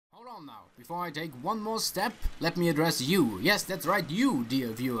on now, before I take one more step, let me address you. Yes, that's right, you, dear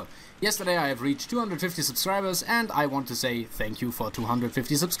viewer. Yesterday I have reached 250 subscribers, and I want to say thank you for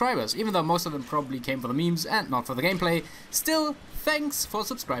 250 subscribers. Even though most of them probably came for the memes and not for the gameplay, still, thanks for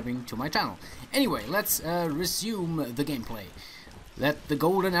subscribing to my channel. Anyway, let's resume the gameplay. Let the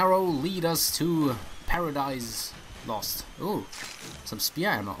golden arrow lead us to Paradise Lost. Oh, some spear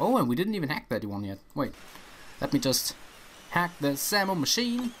ammo. Oh, and we didn't even hack that one yet. Wait, let me just hack the ammo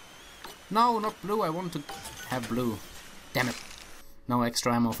machine. No, not blue. I want to have blue. Damn it. No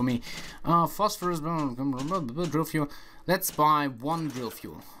extra ammo for me. Phosphorus, drill fuel. Let's buy one drill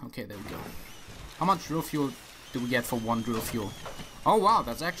fuel. Okay, there we go. How much drill fuel do we get for one drill fuel? Oh wow,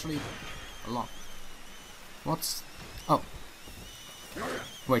 that's actually a lot. What's... Oh.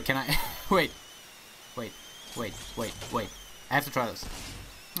 Wait, can I... Wait. I have to try this.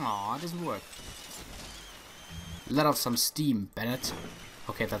 Aw, it doesn't work. Let off some steam, Bennett.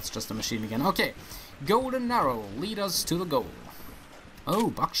 Okay, that's just a machine again. Okay, golden arrow, lead us to the goal. Oh,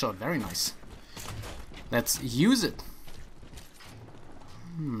 buckshot, very nice. Let's use it.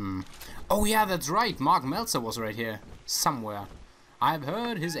 Oh yeah, that's right, Mark Meltzer was right here. Somewhere. I've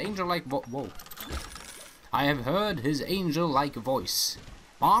heard his angel-like whoa. I have heard his angel-like voice.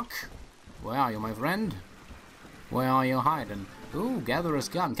 Mark, where are you, my friend? Where are you hiding? Ooh, Gatherer's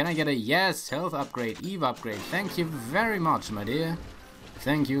Gun. Can I get a yes, health upgrade, Eve upgrade? Thank you very much, my dear.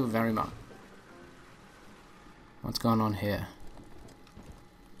 Thank you very much. What's going on here?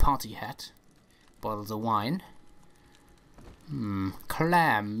 Party hat. Bottles of wine.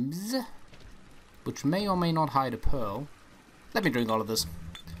 Clams. Which may or may not hide a pearl. Let me drink all of this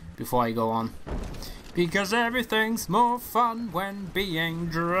before I go on. Because everything's more fun when being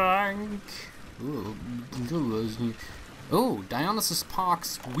drunk. Oh, Dionysus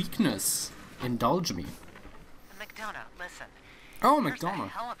Park's weakness. Indulge me. McDonough, listen. Oh, There's McDonough. a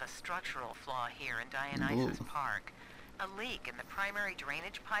hell of a structural flaw here in Dionysus Park. A leak in the primary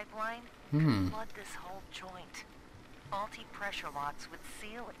drainage pipeline could flood this whole joint. Faulty pressure locks would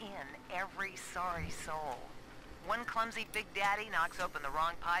seal in every sorry soul. One clumsy Big Daddy knocks open the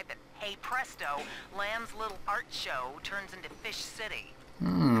wrong pipe and, hey presto, Lamb's little art show turns into Fish City.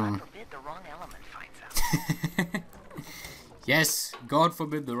 God forbid the wrong element finds out. Yes, God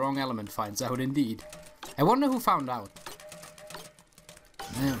forbid the wrong element finds out indeed. I wonder who found out.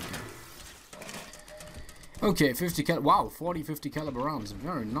 There we go. Okay, 50 cal. Wow, 50 caliber rounds.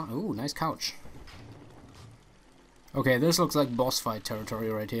 Very nice. Ooh, nice couch. Okay, this looks like boss fight territory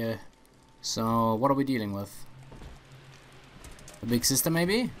right here. So, what are we dealing with? A big sister,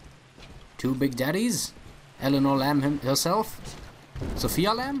 maybe? Two big daddies? Eleanor Lamb herself?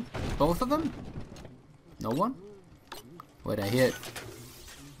 Sophia Lamb? Both of them? No one? Wait, I hear it.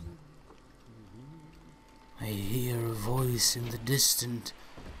 I hear a voice in the distance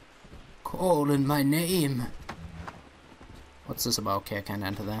calling my name. What's this about? Okay, I can't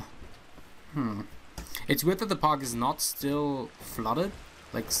enter there. It's weird that the park is not still flooded.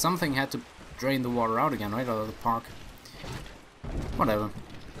 Like, something had to drain the water out again, right? Out of the park. Whatever.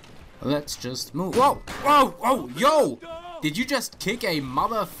 Let's just move. Whoa! Whoa! Whoa! Yo! Did you just kick a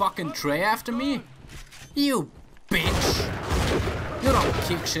motherfucking tray after me? You bitch! You don't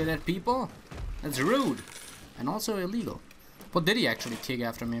kick shit at people. That's rude. And also illegal. What did he actually kick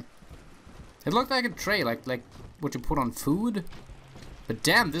after me? It looked like a tray, like what you put on food. But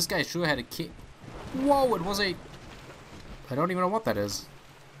damn, this guy sure had a kick. Whoa, it was a... I don't even know what that is.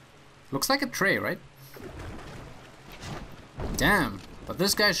 Looks like a tray, right? Damn. But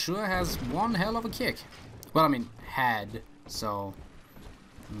this guy sure has one hell of a kick. Well, I mean, had. So,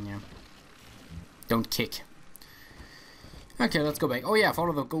 yeah. Don't kick. Okay, let's go back. Oh yeah,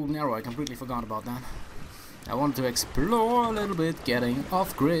 follow the golden arrow. I completely forgot about that. I want to explore a little bit, getting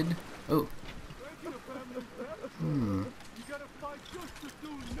off grid. Oh.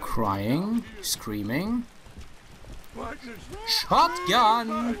 Crying, screaming.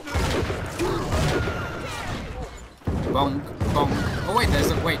 Shotgun! Bonk, bonk. Oh wait,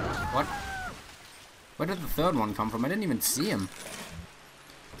 there's a... Wait, what? Where did the third one come from? I didn't even see him.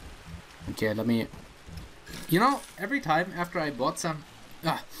 Okay, let me... You know, every time after I bought some...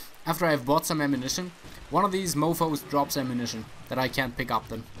 after I've bought some ammunition, one of these mofos drops ammunition that I can't pick up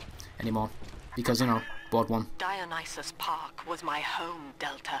then anymore. Because, you know, bought one. Dionysus Park was my home,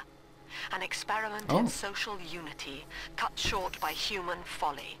 Delta. An experiment in social unity, cut short by human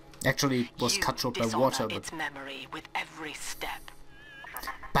folly. Actually, was cut short by water, but... its memory with every step.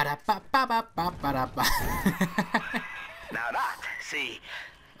 Now that, see,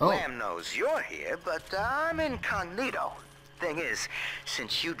 Lamb knows you're here, but I'm incognito. Thing is,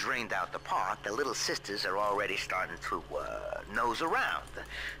 since you drained out the park, the little sisters are already starting to nose around,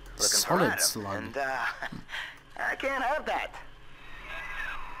 looking for Solid Adam, slug. and I can't have that.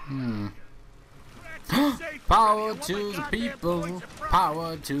 Power to the people.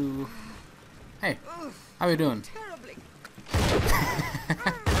 Power to. Hey, how you doing?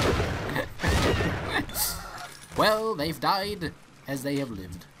 Well, they've died as they have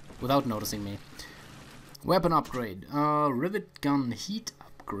lived, without noticing me. Weapon upgrade. Rivet gun heat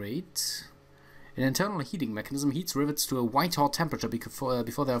upgrade. An internal heating mechanism heats rivets to a white-hot temperature before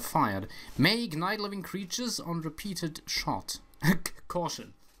they are fired. May ignite living creatures on repeated shot.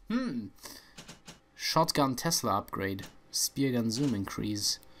 Caution. Shotgun Tesla upgrade. Spear gun zoom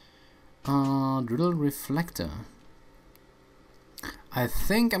increase. Drill reflector. I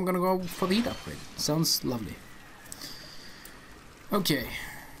think I'm gonna go for the heat upgrade. Sounds lovely. Okay.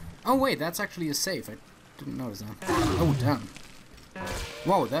 Oh wait, that's actually a save. I didn't notice that. Oh damn.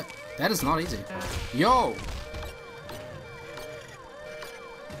 Whoa, that is not easy. Yo!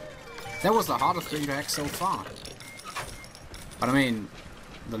 That was the hardest thing to hack so far. But I mean,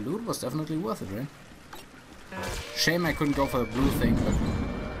 the loot was definitely worth it, right? Shame I couldn't go for the blue thing, but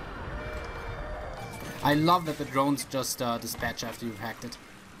I love that the drones just dispatch after you've hacked it.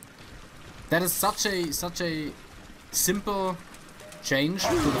 That is such a simple change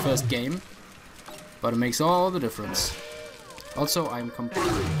to the first game, but it makes all the difference. Also, I'm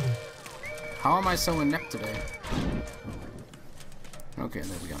completely... How am I so inept today? Okay,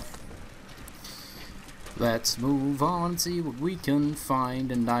 there we go. Let's move on, see what we can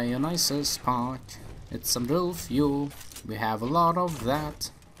find in Dionysus Park. It's some drill fuel. We have a lot of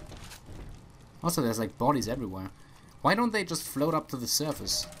that. Also, there's like bodies everywhere. Why don't they just float up to the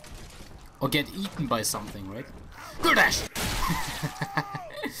surface? Or get eaten by something, right? Good dash!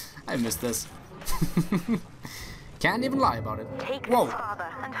 I missed this. Can't even lie about it. Take Whoa! this, Father,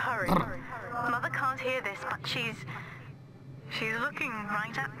 and hurry. Mother can't hear this, but she's looking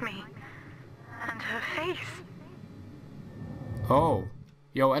right at me. And her face. Oh.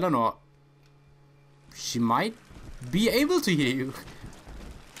 Yo, Eleanor. She might be able to hear you.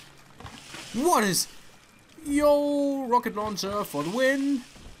 What is... Yo, rocket launcher for the win.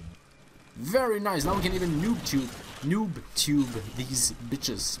 Very nice. Now we can even noob tube these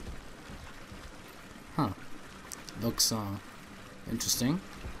bitches. Huh. Looks interesting.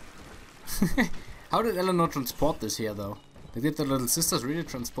 How did Eleanor transport this here though? Did the little sisters really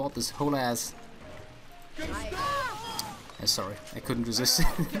transport this whole ass? Sorry, I couldn't resist.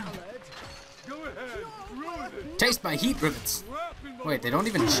 Taste my heat rivets. Wait, they don't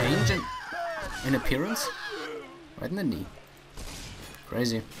even change in appearance? Right in the knee.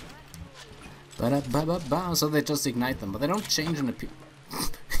 Crazy. Ba-da-ba-ba-ba. So they just ignite them, but they don't change in appearance.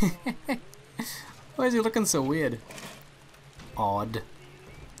 Why is he looking so weird? Odd.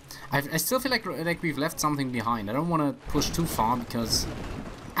 I still feel like we've left something behind. I don't want to push too far because...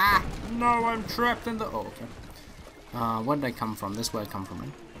 Ah! No, I'm trapped in the... Oh, okay. Where did I come from? This is where I come from,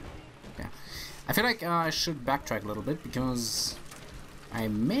 right? Yeah. I feel like I should backtrack a little bit because I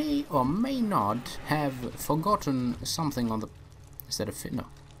may or may not have forgotten something on the... Is that a fit? No.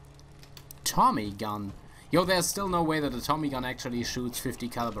 Tommy gun. Yo, there's still no way that the Tommy gun actually shoots 50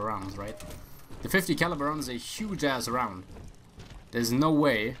 caliber rounds, right? The 50 caliber round is a huge ass round. There's no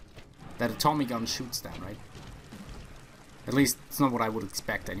way that a Tommy gun shoots that, right? At least it's not what I would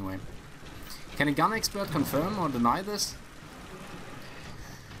expect anyway. Can a gun expert confirm or deny this?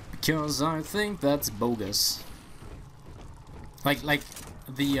 Because I think that's bogus. Like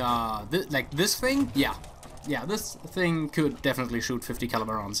this thing? Yeah. Yeah, this thing could definitely shoot 50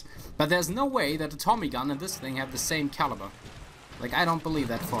 caliber rounds. But there's no way that a Tommy gun and this thing have the same caliber. Like, I don't believe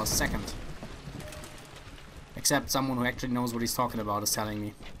that for a second. Except someone who actually knows what he's talking about is telling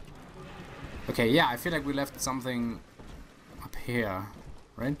me. Okay, yeah, I feel like we left something up here,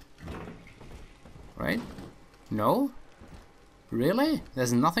 right? Right? No? Really?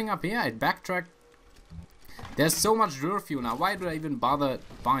 There's nothing up here? I backtracked. There's so much drill fuel now. Why do I even bother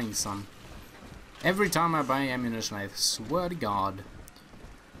buying some? Every time I buy ammunition, I swear to God.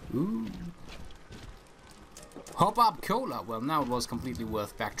 Ooh. Hop up cola. Well, now it was completely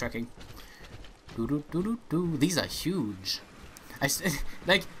worth backtracking. These are huge.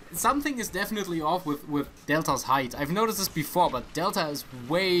 Like, something is definitely off with Delta's height. I've noticed this before, but Delta is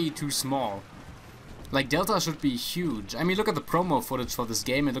way too small. Like, Delta should be huge. I mean, look at the promo footage for this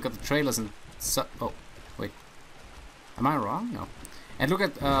game and look at the trailers and... oh, wait. Am I wrong? No. And look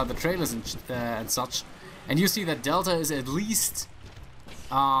at the trailers and such. And you see that Delta is at least,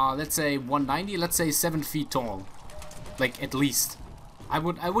 let's say 190, let's say 7 feet tall. Like, at least. I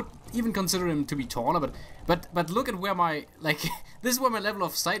would even consider him to be taller, but look at where my, like, this is where my level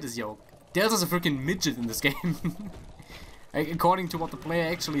of sight is, yo. Delta's a freaking midget in this game. Like, according to what the player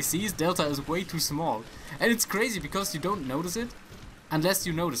actually sees, Delta is way too small. And it's crazy because you don't notice it unless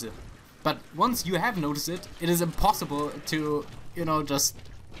you notice it. But once you have noticed it, it is impossible to, you know, just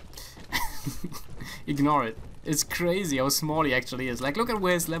ignore it. It's crazy how small he actually is. Like, look at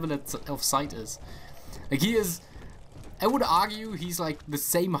where his level of sight is. Like, he is, I would argue he's like the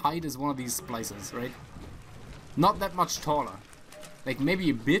same height as one of these splicers, right? Not that much taller. Like, maybe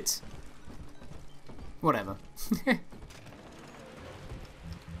a bit. Whatever.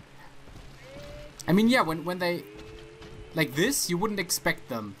 I mean, yeah, when they, like this, you wouldn't expect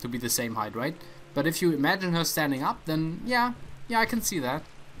them to be the same height, right? But if you imagine her standing up, then yeah, I can see that.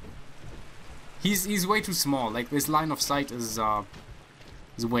 He's way too small. Like, this line of sight is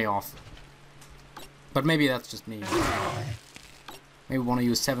way off. But maybe that's just me. Maybe one of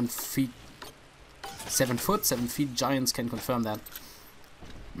you 7 feet giants can confirm that.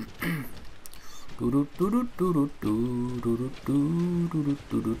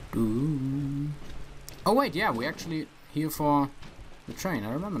 Oh wait, yeah, we're actually here for the train.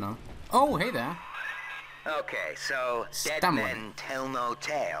 I remember now. Oh, hey there. Okay, so dead men tell no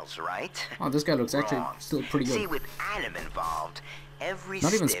tales, right? Oh, this guy looks actually still pretty good. See, with Adam involved, every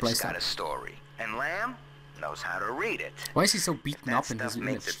stiff's got a story, and Lamb knows how to read it. Why is he so beaten up in his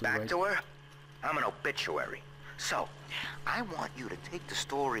image? Makes it back to her. I'm an obituary. So, I want you to take the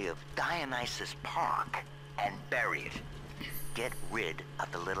story of Dionysus Park and bury it. Get rid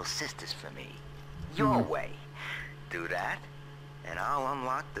of the little sisters for me. Your way. Do that, and I'll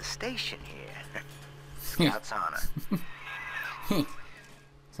unlock the station here. Scout's honor.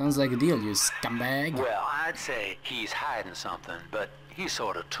 Sounds like a deal, you scumbag. Well, I'd say he's hiding something, but he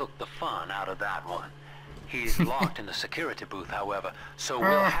sort of took the fun out of that one. He's locked in the security booth, however, so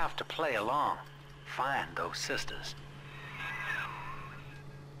we'll have to play along. Find those sisters.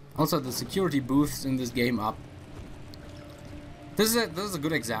 Also, the security booths in this game up. This is a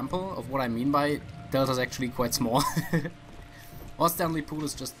good example of what I mean by Delta's actually quite small. Or Stanley Pool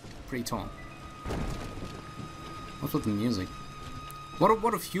is just pretty tall. What's with the music?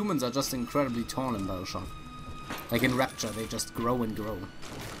 What if humans are just incredibly tall in Bioshock? Like in Rapture, they just grow and grow.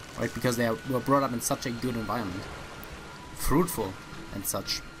 Right? Because they were brought up in such a good environment. Fruitful and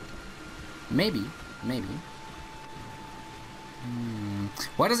such. Maybe.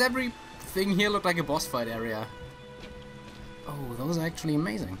 Why does everything here look like a boss fight area? Oh, those are actually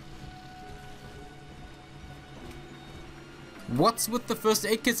amazing. What's with the first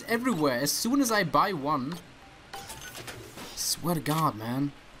aid kits everywhere? As soon as I buy one, swear to God,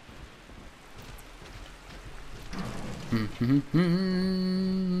 man.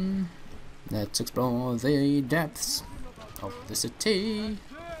 Let's explore the depths of the city.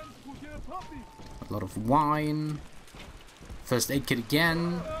 A lot of wine. First aid kit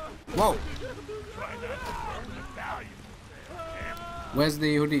again. Whoa! Where's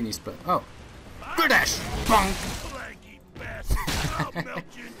the Houdini split? Oh. Good-dash! Bonk!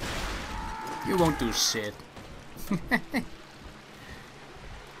 You won't do shit.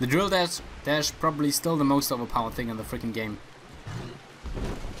 The drill dash probably still the most overpowered thing in the freaking game.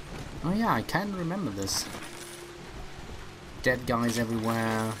 Oh yeah, I kinda remember this. Dead guys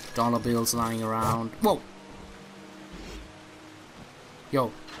everywhere, dollar bills lying around. Whoa!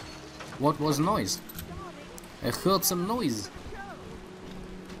 Yo, what was noise? I heard some noise.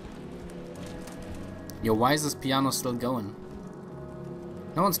 Yo, why is this piano still going?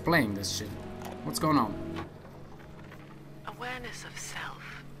 No one's playing this shit. What's going on? Awareness of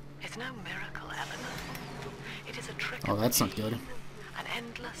self is no miracle, Eleanor. It is a trick. Oh, that's not good. An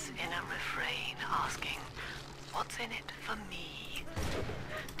endless inner refrain asking, what's in it for me?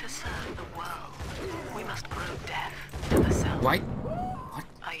 To serve the world, we must grow deaf to the self. Why? What?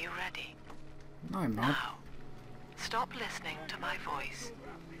 Are you ready? No, I'm not. Now, stop listening to my voice.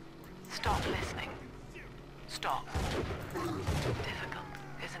 Stop listening. Stop. Difficult,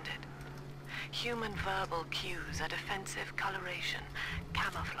 isn't it? Human verbal cues are defensive coloration,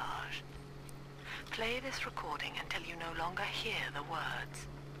 camouflage. Play this recording until you no longer hear the words.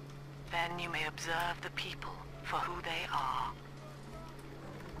 Then you may observe the people for who they are.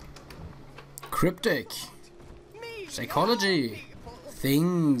 Cryptic. Psychology.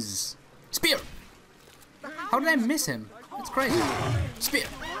 Things. Spear! How did I miss him? That's crazy. Spear!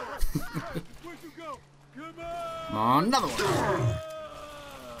 Come on, another one!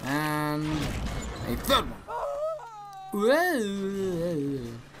 And a third one.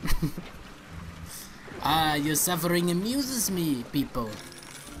 Ah, your suffering amuses me, people.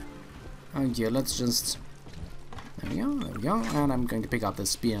 Okay, let's just... There we go, there we we go. And I'm going to pick up the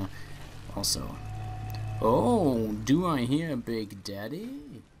spear also. Oh, do I hear Big Daddy?